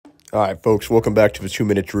All right, folks, welcome back to the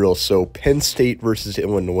 2-minute drill. So, Penn State versus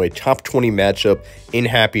Illinois, top 20 matchup in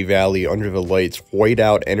Happy Valley under the lights.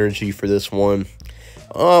 Whiteout energy for this one.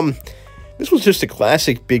 This was just a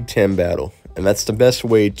classic Big Ten battle, and that's the best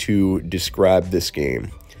way to describe this game.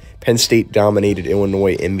 Penn State dominated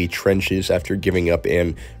Illinois in the trenches after giving up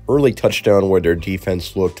an early touchdown where their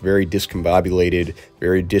defense looked very discombobulated,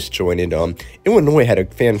 very disjointed. Illinois had a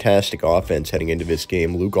fantastic offense heading into this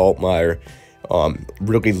game. Luke Altmaier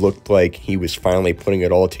really looked like he was finally putting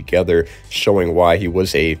it all together, showing why he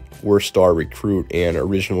was a four-star recruit and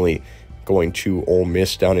originally going to Ole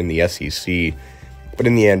Miss down in the SEC. But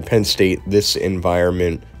in the end, Penn State, this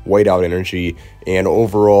environment, whiteout energy, and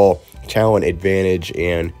overall talent advantage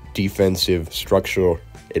and defensive structural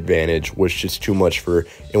advantage was just too much for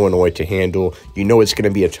Illinois to handle. You know it's going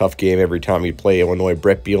to be a tough game every time you play Illinois.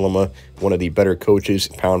 Brett Bielema, one of the better coaches,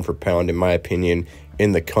 pound for pound, in my opinion,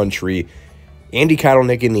 in the country. Andy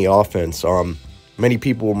Kotelnick in the offense. Many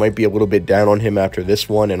people might be a little bit down on him after this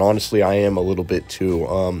one, and honestly, I am a little bit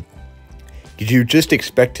too. Did you just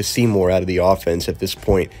expect to see more out of the offense at this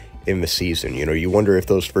point in the season? You know, you wonder if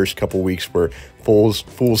those first couple weeks were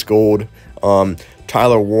fool's gold.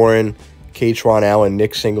 Tyler Warren, Katron Allen,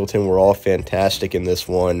 Nick Singleton were all fantastic in this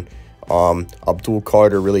one. Abdul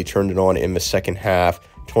Carter really turned it on in the second half.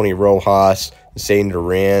 Tony Rojas, Zane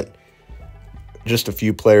Durant. Just a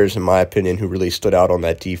few players, in my opinion, who really stood out on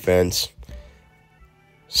that defense.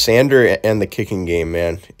 Sander and the kicking game,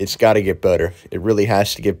 man, it's got to get better. It really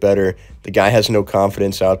has to get better. The guy has no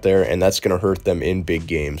confidence out there, and that's going to hurt them in big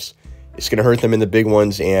games. It's going to hurt them in the big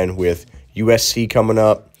ones, and with USC coming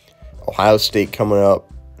up, Ohio State coming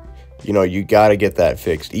up, you know, you got to get that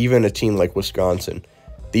fixed. Even a team like Wisconsin,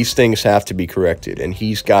 these things have to be corrected, and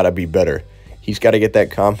he's got to be better. He's got to get that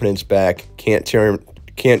confidence back. Can't tear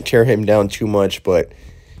him down too much, but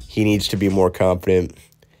he needs to be more confident.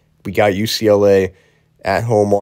 We got UCLA at home